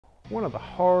One of the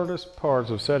hardest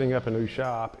parts of setting up a new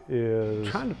shop is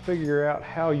trying to figure out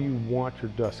how you want your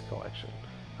dust collection,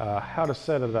 how to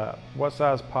set it up, what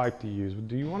size pipe to use.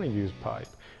 Do you want to use pipe?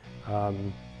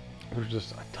 There's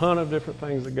just a ton of different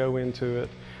things that go into it,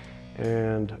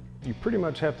 and you pretty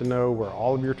much have to know where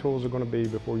all of your tools are going to be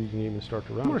before you can even start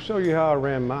to run. I'm going to show you how I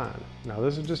ran mine. Now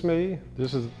this is just me,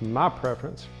 this is my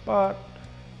preference, but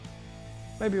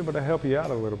maybe able to help you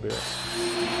out a little bit.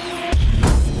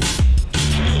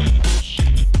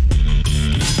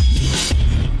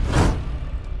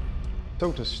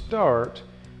 So to start,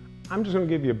 I'm just going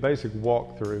to give you a basic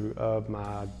walkthrough of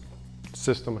my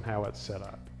system and how it's set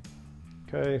up.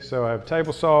 Okay, so I have a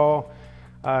table saw.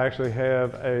 I actually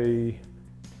have a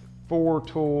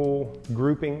 4-tool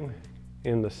grouping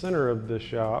in the center of this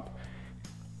shop.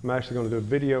 I'm actually going to do a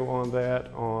video on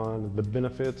that, on the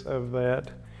benefits of that.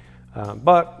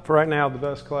 But for right now, the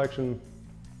dust collection,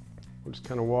 we'll just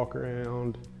kind of walk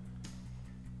around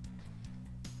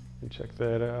and check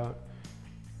that out.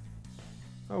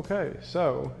 Okay,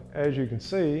 so as you can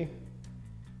see,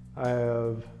 I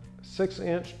have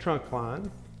 6-inch trunk line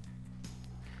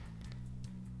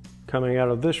coming out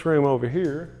of this room over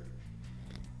here.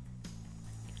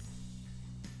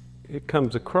 It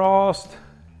comes across,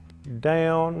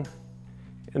 down,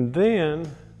 and then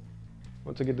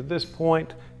once I get to this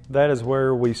point, that is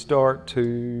where we start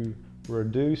to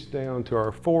reduce down to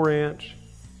our 4-inch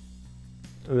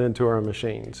and then to our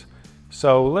machines.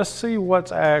 So let's see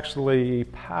what's actually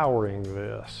powering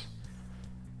this.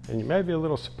 And you may be a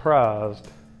little surprised,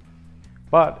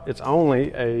 but it's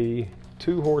only a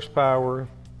 2 horsepower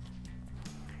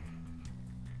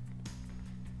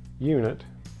unit.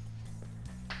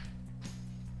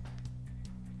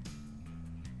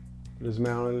 It is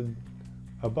mounted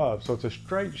above, so it's a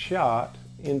straight shot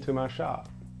into my shop.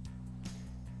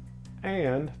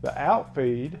 And the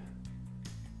outfeed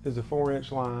is a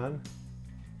 4-inch line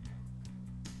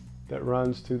that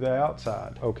runs to the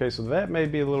outside. Okay, so that may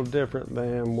be a little different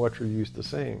than what you're used to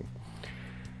seeing.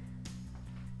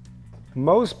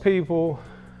 Most people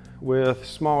with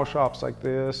small shops like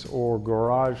this or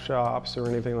garage shops or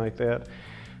anything like that,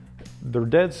 they're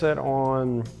dead set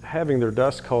on having their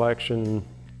dust collection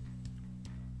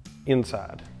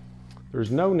inside.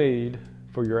 There's no need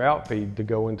for your outfeed to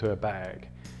go into a bag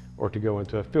or to go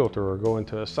into a filter or go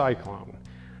into a cyclone.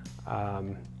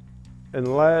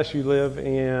 Unless you live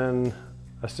in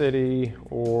a city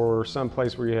or some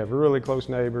place where you have really close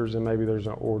neighbors and maybe there's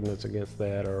an ordinance against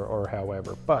that or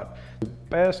however. But the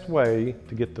best way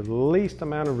to get the least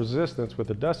amount of resistance with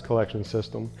the dust collection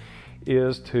system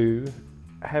is to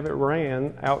have it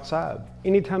ran outside.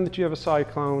 Anytime that you have a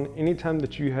cyclone, anytime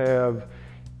that you have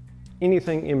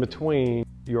anything in between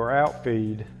your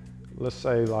outfeed, let's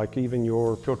say like even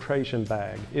your filtration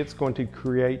bag, it's going to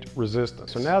create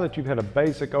resistance. So now that you've had a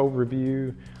basic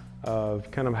overview of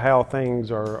kind of how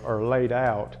things are laid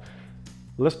out,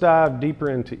 let's dive deeper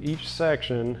into each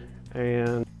section,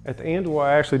 and at the end we'll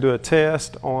actually do a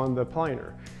test on the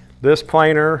planer. This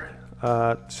planer,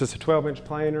 it's just a 12-inch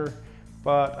planer,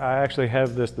 but I actually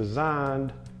have this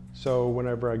designed so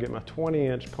whenever I get my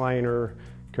 20-inch planer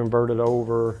converted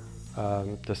over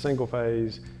to single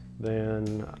phase,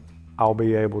 then I'll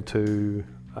be able to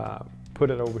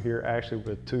put it over here actually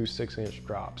with 2 6-inch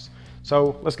drops.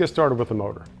 So let's get started with the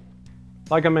motor.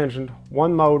 Like I mentioned,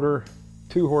 1 motor,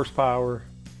 2 horsepower,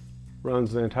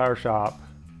 runs the entire shop,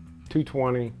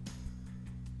 220,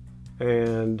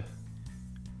 and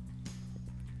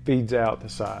feeds out the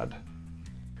side.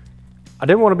 I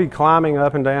didn't want to be climbing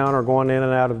up and down or going in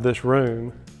and out of this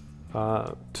room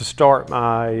to start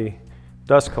my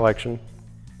dust collection.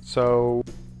 So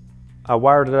I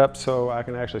wired it up so I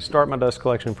can actually start my dust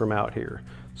collection from out here.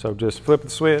 So just flip the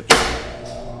switch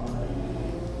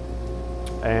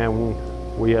and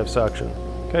we have suction.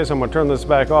 Okay, so I'm gonna turn this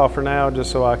back off for now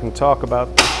just so I can talk about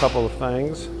a couple of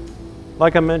things.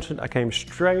 Like I mentioned, I came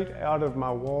straight out of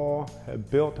my wall, had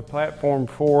built a platform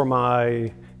for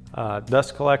my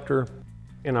dust collector,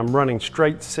 and I'm running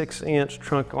straight 6-inch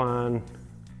trunk line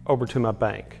over to my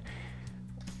bank.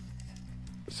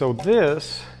 So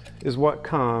this is what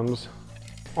comes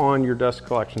on your dust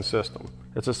collection system.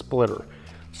 It's a splitter.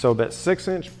 So that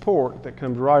 6-inch port that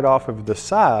comes right off of the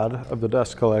side of the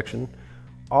dust collection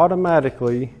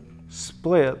automatically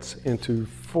splits into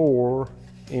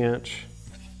 4-inch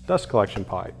dust collection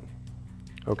pipe.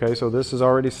 Okay, so this is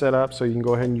already set up so you can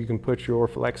go ahead and you can put your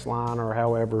flex line or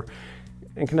however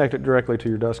and connect it directly to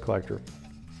your dust collector.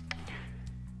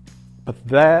 But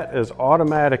that is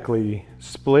automatically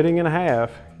splitting in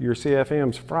half your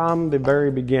CFMs from the very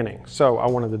beginning. So I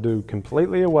wanted to do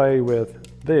completely away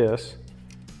with this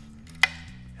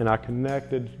and I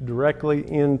connected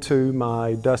directly into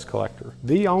my dust collector.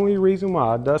 The only reason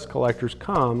why dust collectors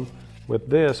come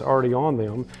with this already on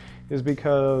them is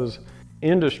because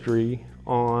industry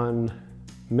on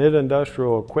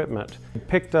mid-industrial equipment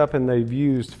picked up and they've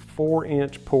used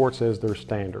 4-inch ports as their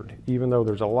standard. Even though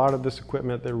there's a lot of this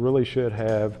equipment that really should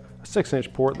have a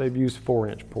 6-inch port, they've used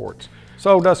 4-inch ports.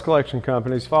 So dust collection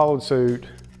companies followed suit,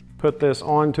 put this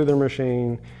onto their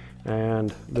machine,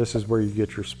 and this is where you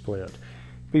get your split.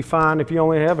 Be fine if you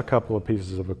only have a couple of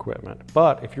pieces of equipment,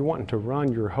 but if you're wanting to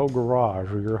run your whole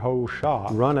garage or your whole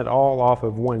shop, run it all off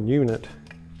of one unit,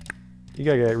 you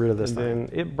gotta get rid of this thing.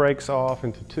 Then it breaks off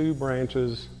into 2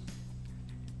 branches,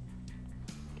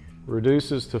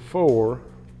 reduces to 4,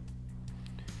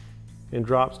 and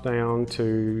drops down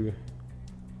to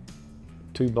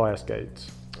 2 blast gates.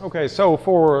 Okay, so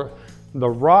for the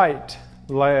right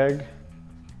leg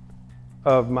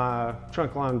of my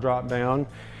trunk line drop down,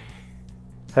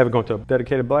 have it going to a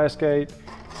dedicated blast gate,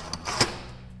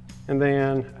 and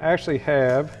then I actually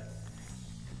have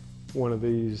one of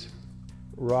these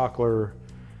Rockler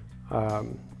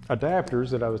adapters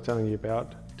that I was telling you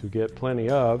about to get plenty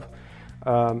of,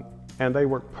 and they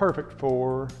work perfect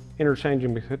for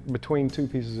interchanging between 2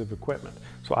 pieces of equipment.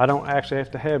 So I don't actually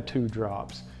have to have 2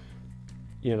 drops.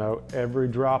 You know, every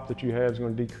drop that you have is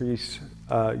going to decrease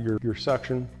your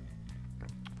suction.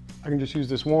 I can just use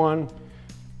this one,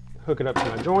 hook it up to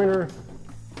my joiner,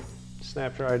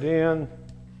 snaps right in.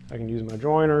 I can use my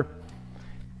joiner,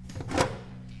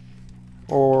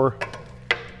 or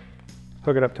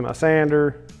hook it up to my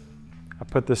sander. I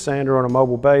put this sander on a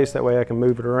mobile base, that way I can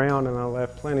move it around, and I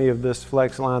left plenty of this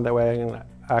flex line, that way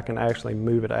I can actually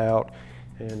move it out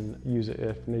and use it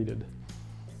if needed.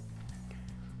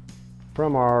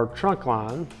 From our trunk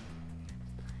line,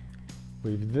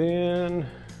 we've then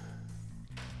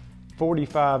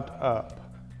 45'd up.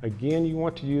 Again, you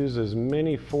want to use as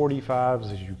many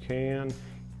 45s as you can.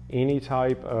 Any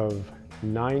type of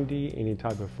 90, any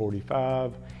type of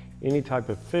 45, any type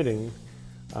of fitting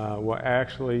will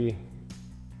actually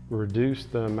reduce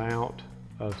the amount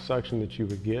of suction that you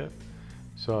would get.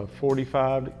 So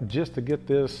 45 just to get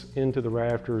this into the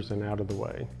rafters and out of the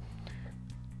way.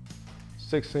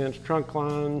 6-inch trunk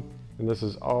line, and this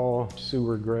is all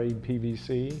sewer grade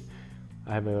PVC.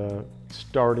 I have a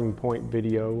starting point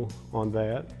video on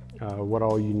that, what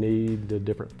all you need, the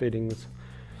different fittings.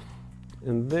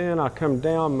 And then I come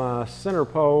down my center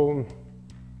pole,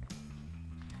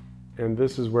 and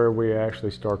this is where we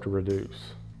actually start to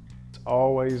reduce. It's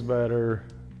always better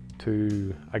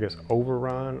to, I guess,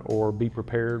 overrun or be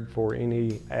prepared for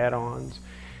any add-ons.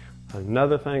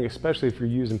 Another thing, especially if you're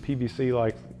using PVC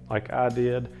like I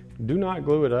did, do not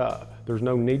glue it up. There's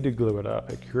no need to glue it up.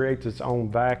 It creates its own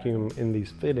vacuum in these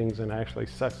fittings and actually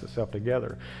sucks itself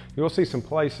together. You'll see some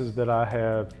places that I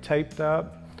have taped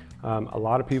up. A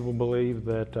lot of people believe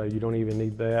that you don't even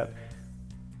need that.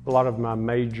 A lot of my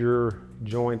major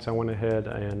joints, I went ahead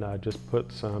and just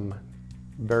put some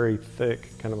very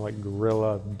thick, kind of like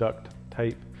Gorilla duct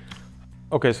tape.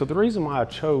 Okay, so the reason why I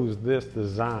chose this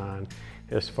design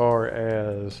as far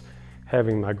as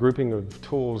having my grouping of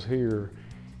tools here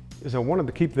is I wanted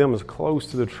to keep them as close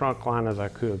to the trunk line as I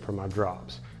could for my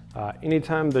drops.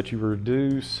 Anytime that you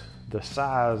reduce the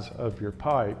size of your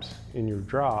pipes in your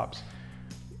drops,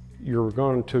 you're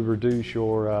going to reduce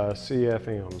your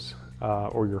CFMs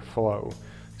or your flow.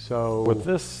 So with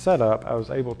this setup, I was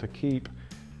able to keep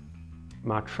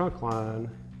my trunk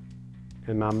line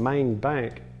and my main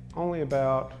bank only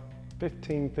about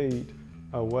 15 feet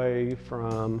away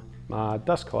from my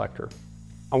dust collector.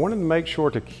 I wanted to make sure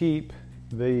to keep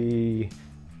the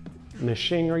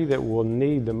machinery that will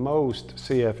need the most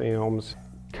CFMs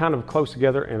kind of close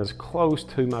together and as close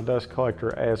to my dust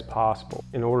collector as possible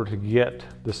in order to get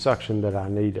the suction that I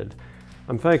needed.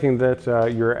 I'm thinking that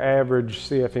your average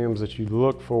CFMs that you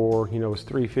look for, you know, is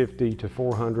 350 to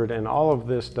 400, and all of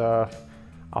this stuff,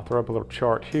 I'll throw up a little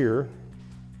chart here.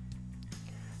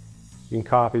 You can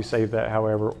copy, save that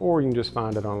however, or you can just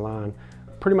find it online.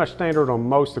 Pretty much standard on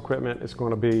most equipment, it's going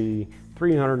to be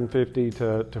 350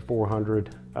 to 400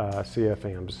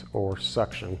 CFMs or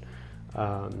suction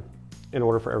in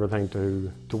order for everything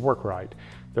to work right.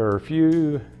 There are a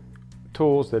few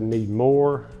tools that need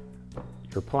more.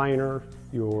 Your planer,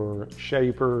 your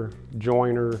shaper,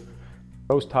 joiner,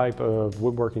 those type of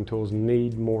woodworking tools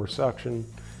need more suction.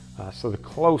 So the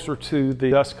closer to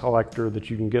the dust collector that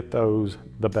you can get those,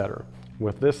 the better.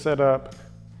 With this setup,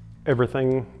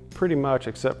 everything pretty much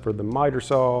except for the miter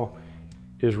saw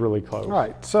is really close. All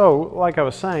right, so like I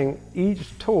was saying,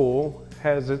 each tool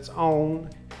has its own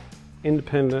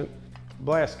independent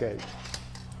blast gate.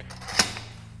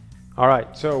 All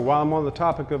right, so while I'm on the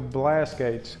topic of blast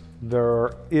gates,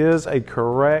 there is a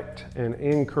correct and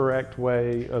incorrect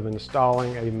way of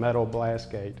installing a metal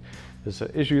blast gate. It's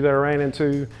an issue that I ran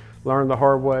into, learned the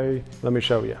hard way. Let me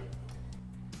show you.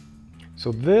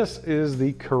 So this is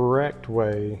the correct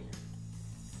way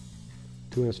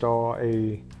to install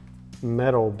a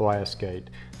metal blast gate.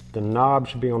 The knob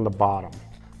should be on the bottom.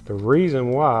 The reason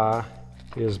why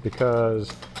is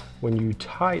because when you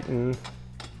tighten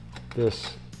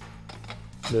this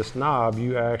knob,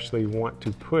 you actually want to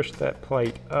push that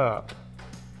plate up.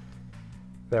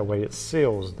 That way it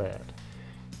seals that.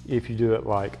 If you do it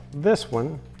like this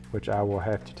one, which I will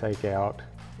have to take out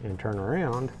and turn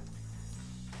around,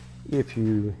 if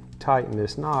you tighten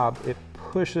this knob, it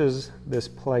pushes this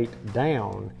plate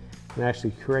down and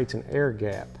actually creates an air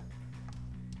gap.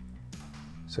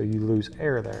 So you lose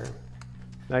air there.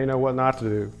 Now you know what not to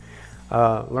do.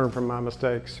 Learn from my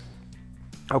mistakes.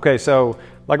 Okay, so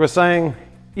like I was saying,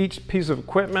 each piece of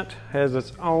equipment has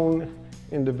its own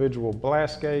individual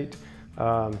blast gate.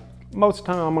 Most of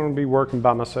the time I'm going to be working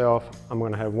by myself. I'm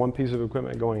going to have one piece of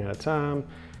equipment going at a time.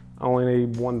 I only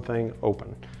need one thing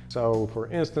open. So for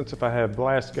instance, if I have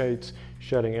blast gates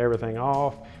shutting everything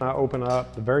off, I open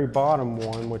up the very bottom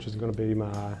one, which is going to be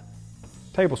my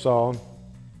table saw,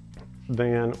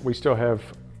 then we still have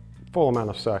full amount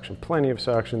of suction, plenty of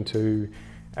suction to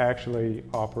actually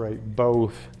operate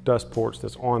both dust ports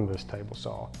that's on this table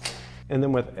saw. And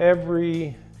then with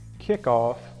every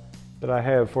kickoff that I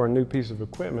have for a new piece of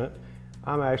equipment,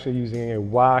 I'm actually using a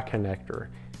Y connector.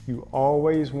 You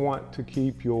always want to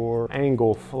keep your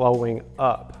angle flowing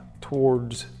up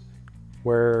towards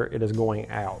where it is going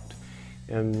out.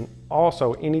 And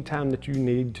also, anytime that you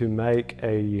need to make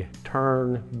a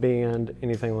turn, bend,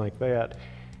 anything like that,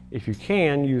 if you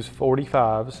can, use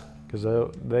 45s,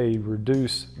 because they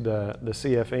reduce the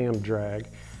CFM drag.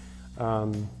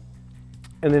 And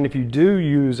then if you do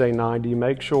use a 90,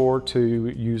 make sure to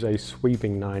use a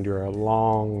sweeping 90 or a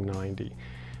long 90.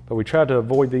 But we try to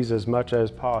avoid these as much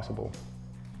as possible.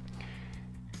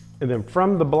 And then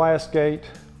from the blast gate,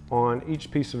 on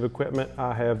each piece of equipment,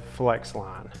 I have flex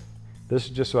line. This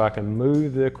is just so I can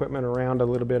move the equipment around a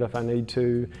little bit if I need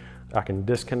to. I can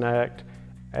disconnect,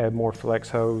 add more flex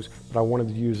hose, but I wanted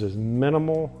to use as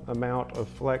minimal amount of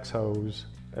flex hose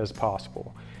as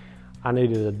possible. I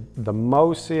needed the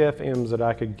most CFMs that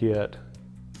I could get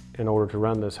in order to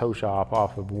run this hose shop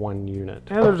off of one unit.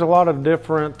 And there's a lot of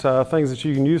different things that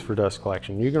you can use for dust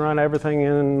collection. You can run everything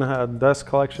in dust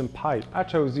collection pipe. I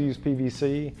chose to use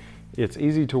PVC. It's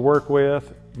easy to work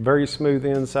with, very smooth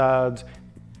insides.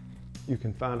 You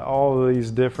can find all of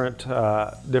these different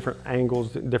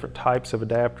angles, different types of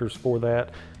adapters for that.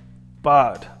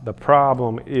 But the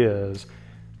problem is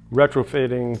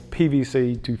retrofitting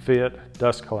PVC to fit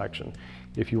dust collection.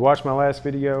 If you watch my last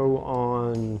video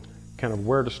on kind of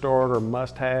where to start or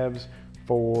must-haves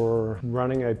for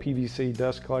running a PVC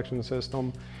dust collection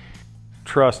system,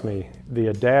 trust me, the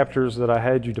adapters that I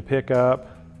had you to pick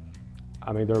up,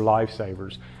 I mean, they're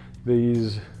lifesavers.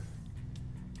 These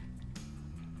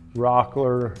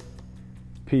Rockler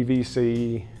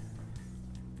PVC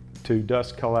to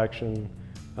dust collection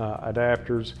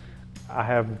adapters, I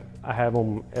have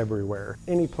them everywhere.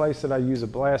 Any place that I use a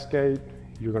blast gate,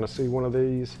 you're going to see one of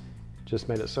these. Just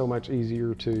made it so much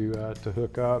easier to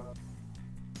hook up.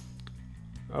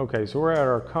 Okay, so we're at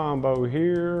our combo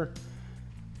here.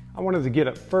 I wanted to get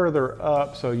it further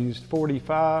up, so I used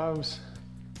 45s.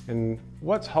 And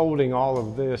what's holding all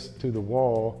of this to the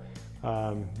wall,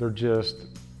 they're just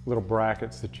little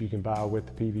brackets that you can buy with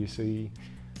the PVC.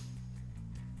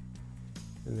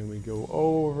 And then we go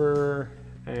over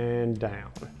and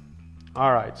down.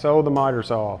 All right, so the miter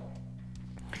saw.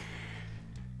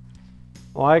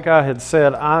 Like I had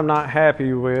said, I'm not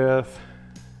happy with,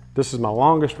 this is my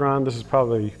longest run, this is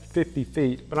probably 50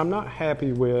 feet, but I'm not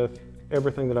happy with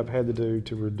everything that I've had to do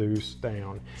to reduce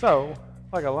down. So,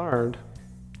 like I learned,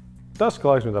 dust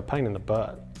collection is a pain in the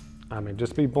butt. I mean,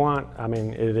 just to be blunt, I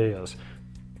mean, it is.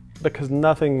 Because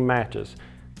nothing matches.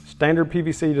 Standard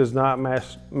PVC does not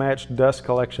match dust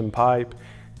collection pipe.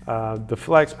 The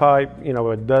flex pipe, you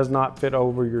know, it does not fit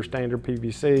over your standard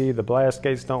PVC. The blast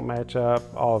gates don't match up,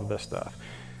 all of this stuff.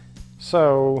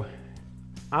 So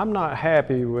I'm not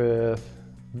happy with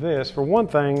this. For one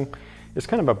thing, it's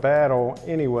kind of a battle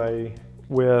anyway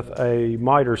with a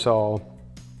miter saw,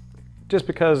 just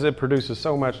because it produces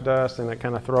so much dust and it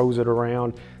kind of throws it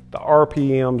around. The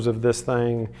RPMs of this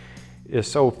thing is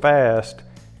so fast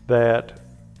that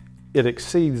it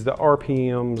exceeds the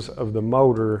RPMs of the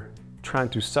motor trying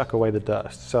to suck away the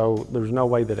dust. So there's no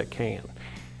way that it can.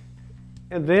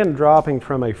 And then dropping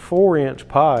from a 4-inch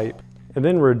pipe and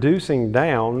then reducing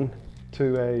down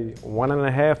to a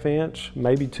 1.5 inch,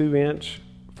 maybe 2 inch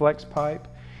flex pipe,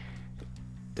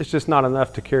 it's just not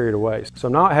enough to carry it away. So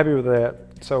I'm not happy with that.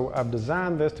 So I've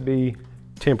designed this to be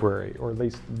temporary, or at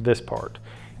least this part.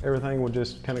 Everything will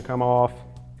just kind of come off,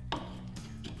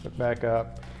 put back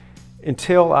up,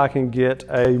 until I can get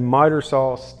a miter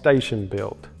saw station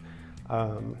built.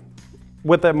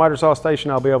 With that miter saw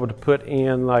station, I'll be able to put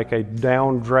in like a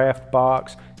downdraft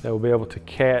box that will be able to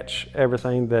catch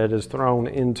everything that is thrown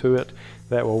into it.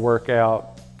 That will work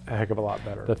out a heck of a lot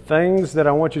better. The things that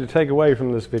I want you to take away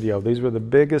from this video, these were the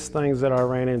biggest things that I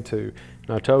ran into.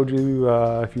 And I told you,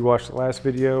 if you watched the last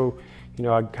video, you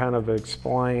know, I kind of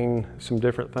explained some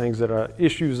different things that are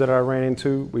issues that I ran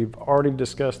into. We've already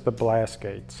discussed the blast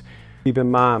gates. Keep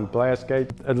in mind, blast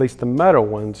gates, at least the metal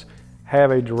ones, have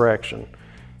a direction.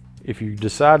 If you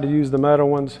decide to use the metal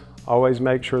ones, always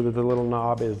make sure that the little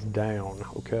knob is down,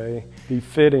 okay? The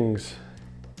fittings,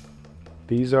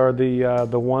 these are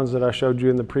the ones that I showed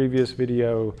you in the previous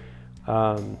video.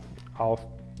 I'll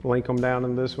link them down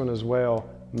in this one as well.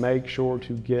 Make sure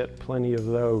to get plenty of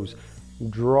those.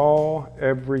 Draw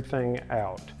everything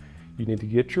out. You need to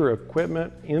get your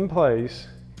equipment in place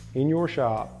in your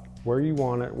shop, where you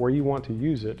want it, where you want to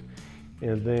use it,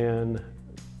 and then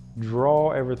draw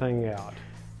everything out.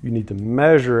 You need to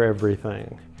measure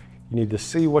everything. You need to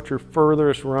see what your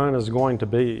furthest run is going to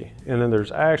be. And then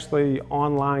there's actually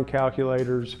online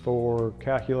calculators for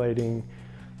calculating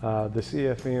the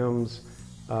CFMs,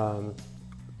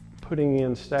 putting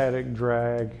in static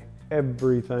drag,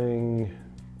 everything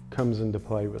comes into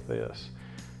play with this.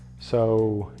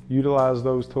 So utilize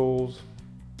those tools.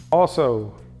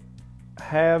 Also,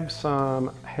 have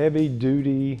some heavy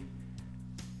duty,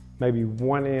 maybe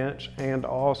 1 inch and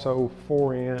also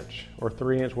 4 inch or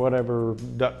 3 inch, whatever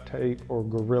duct tape or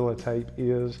Gorilla tape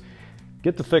is.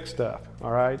 Get the thick stuff,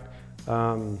 all right?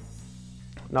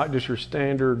 Not just your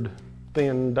standard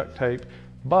thin duct tape,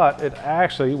 but it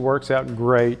actually works out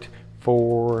great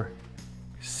for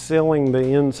sealing the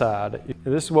inside.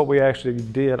 This is what we actually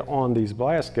did on these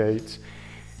blast gates,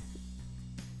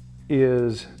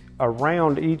 is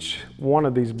around each one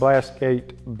of these blast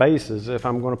gate bases, if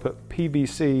I'm going to put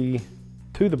PVC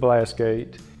to the blast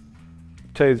gate, to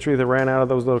tell you the truth, I ran out of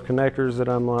those little connectors that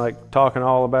I'm like talking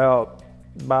all about,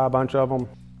 buy a bunch of them.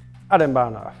 I didn't buy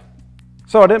enough.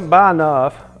 So I didn't buy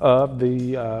enough of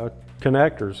the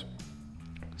connectors.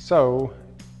 So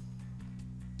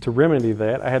to remedy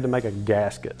that, I had to make a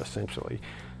gasket essentially.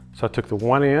 So I took the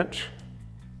 1 inch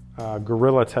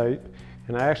Gorilla tape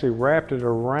and I actually wrapped it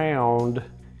around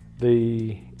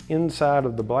the inside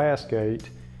of the blast gate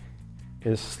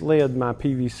and slid my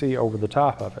PVC over the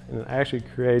top of it, and it actually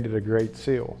created a great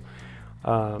seal.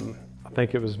 I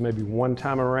think it was maybe one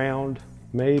time around,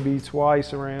 maybe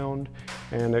twice around,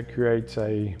 and it creates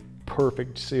a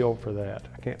perfect seal for that.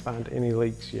 I can't find any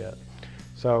leaks yet.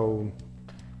 So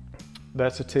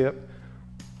that's a tip.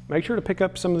 Make sure to pick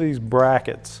up some of these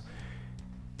brackets.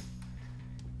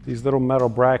 These little metal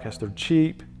brackets, they're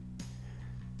cheap.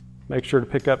 Make sure to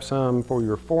pick up some for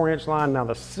your 4 inch line. Now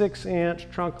the 6 inch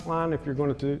trunk line, if you're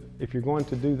going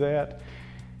to do that,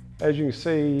 as you can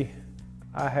see,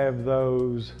 I have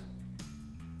those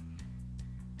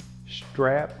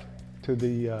strapped to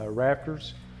the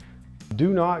rafters.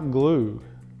 Do not glue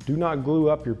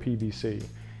up your PVC.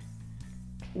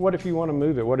 What if you want to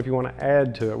move it? What if you want to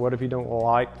add to it? What if you don't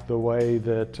like the way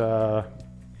that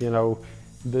you know,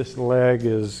 this leg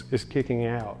is kicking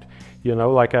out? You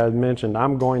know, like I mentioned,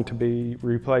 I'm going to be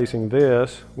replacing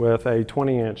this with a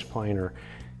 20 inch planer.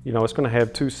 You know, it's going to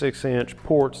have 2 6 inch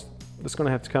ports that's going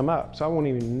to have to come up. So I won't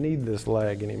even need this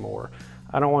leg anymore.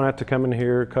 I don't want to have to come in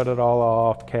here, cut it all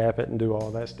off, cap it, and do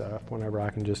all that stuff whenever I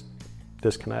can just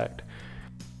disconnect.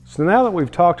 So now that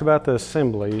we've talked about the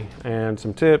assembly and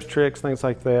some tips, tricks, things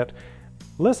like that,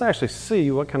 let's actually see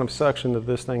what kind of suction that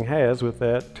this thing has with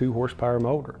that 2 horsepower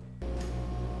motor.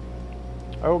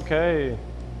 Okay.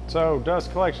 So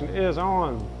dust collection is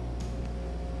on.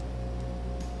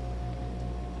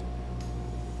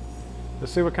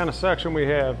 Let's see what kind of suction we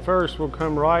have. First, we'll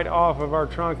come right off of our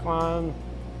trunk line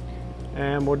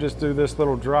and we'll just do this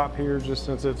little drop here just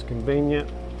since it's convenient.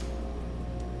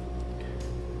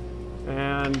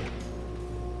 And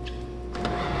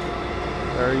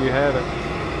there you have it.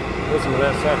 Listen to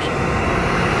that suction.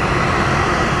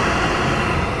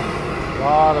 A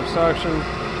lot of suction.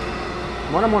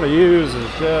 What I'm going to use is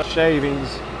just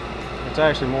shavings. It's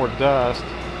actually more dust.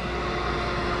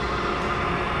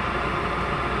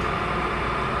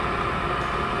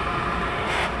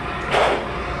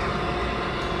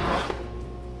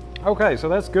 Okay, so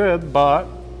that's good, but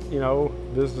you know,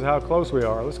 this is how close we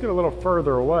are. Let's get a little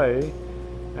further away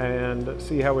and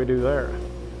see how we do there.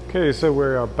 Okay, so we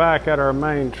are back at our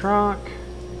main trunk.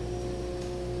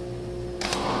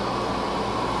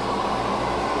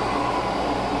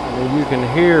 And you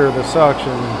can hear the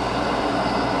suction.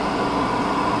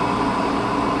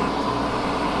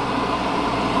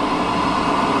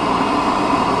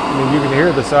 You can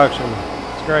hear the suction.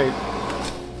 It's great.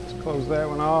 Let's close that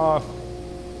one off.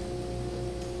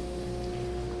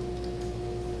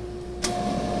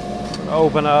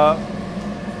 Open up.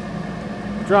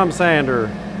 Drum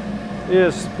sander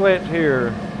is split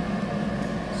here.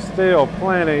 Still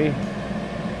plenty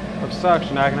of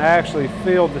suction. I can actually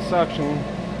feel the suction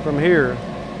from here.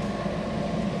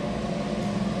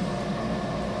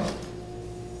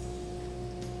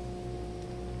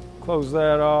 Close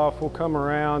that off. We'll come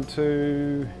around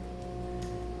to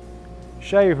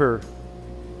shaver.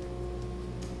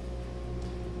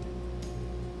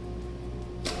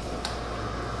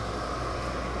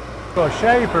 So a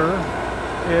shaver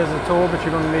is a tool that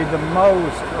you're going to need the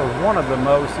most, or one of the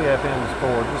most CFMs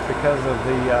for, just because of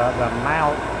the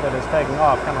mount that is taking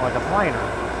off, kind of like a planer.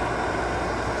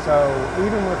 So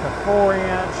even with a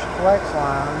 4-inch flex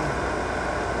line,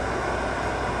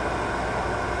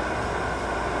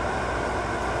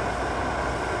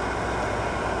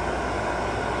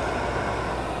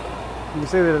 you can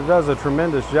see that it does a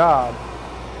tremendous job.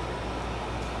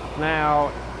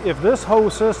 Now, if this whole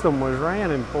system was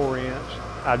ran in 4-inch,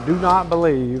 I do not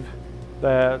believe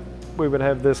that we would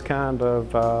have this kind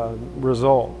of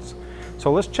results.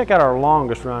 So let's check out our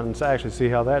longest run and actually see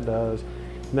how that does.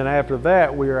 And then after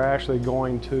that, we are actually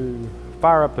going to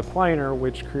fire up the planer,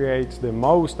 which creates the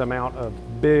most amount of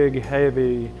big,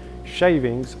 heavy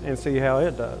shavings, and see how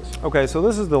it does. Okay, so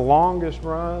this is the longest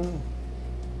run.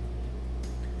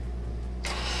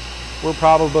 We're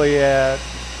probably at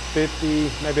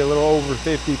 50, maybe a little over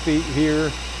 50 feet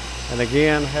here. And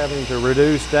again, having to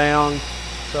reduce down.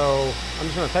 So I'm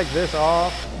just gonna take this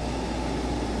off.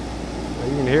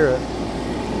 You can hear it.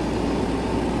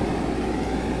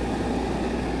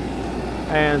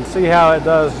 And see how it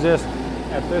does just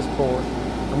at this point.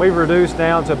 And we've reduced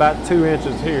down to about 2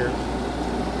 inches here.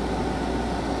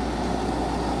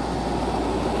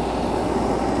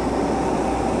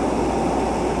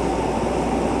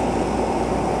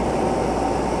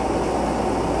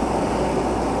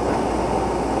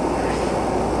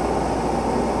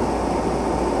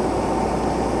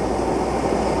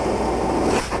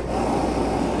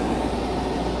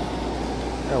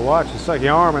 Watch, just stick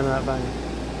your arm in that thing.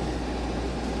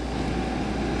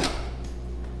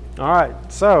 All right,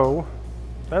 so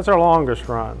that's our longest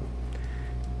run.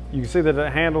 You can see that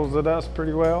it handles the dust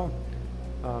pretty well.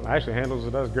 Actually handles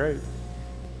the dust great.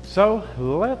 So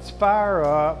let's fire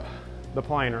up the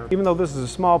planer. Even though this is a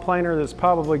small planer, that's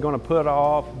probably going to put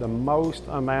off the most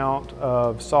amount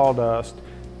of sawdust,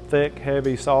 thick,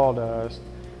 heavy sawdust,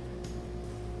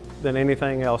 than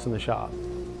anything else in the shop.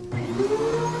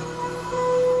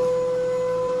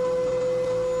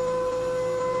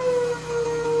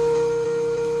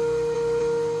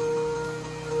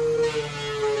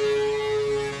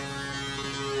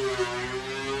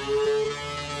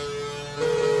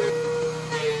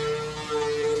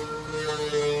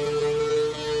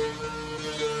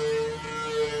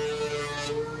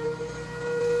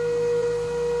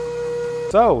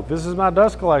 So this is my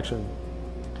dust collection.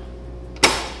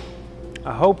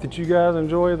 I hope that you guys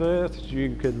enjoy this, that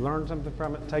you could learn something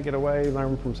from it, take it away,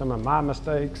 learn from some of my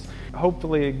mistakes.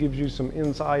 Hopefully it gives you some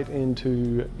insight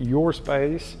into your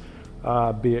space,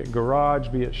 be it garage,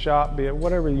 be it shop, be it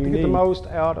whatever you need. Get the most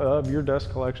out of your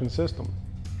dust collection system.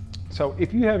 So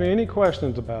if you have any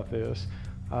questions about this,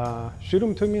 shoot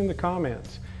them to me in the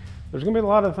comments. There's gonna be a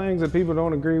lot of things that people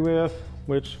don't agree with,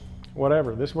 which,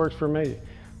 whatever, this works for me.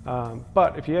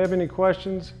 But if you have any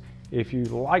questions, if you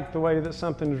like the way that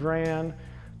something's ran,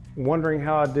 wondering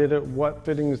how I did it, what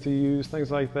fittings to use, things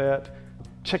like that,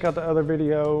 check out the other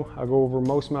video. I'll go over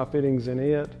most of my fittings in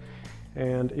it.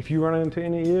 And if you run into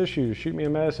any issues, shoot me a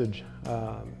message.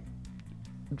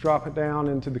 Drop it down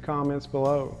into the comments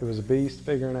below. It was a beast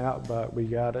figuring out, but we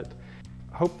got it.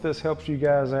 Hope this helps you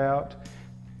guys out.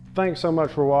 Thanks so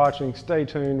much for watching. Stay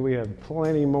tuned. We have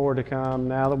plenty more to come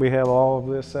now that we have all of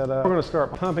this set up. We're going to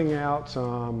start pumping out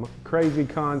some crazy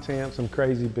content, some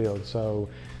crazy builds. So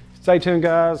stay tuned,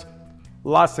 guys.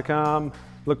 Lots to come.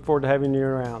 Look forward to having you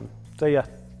around. See ya.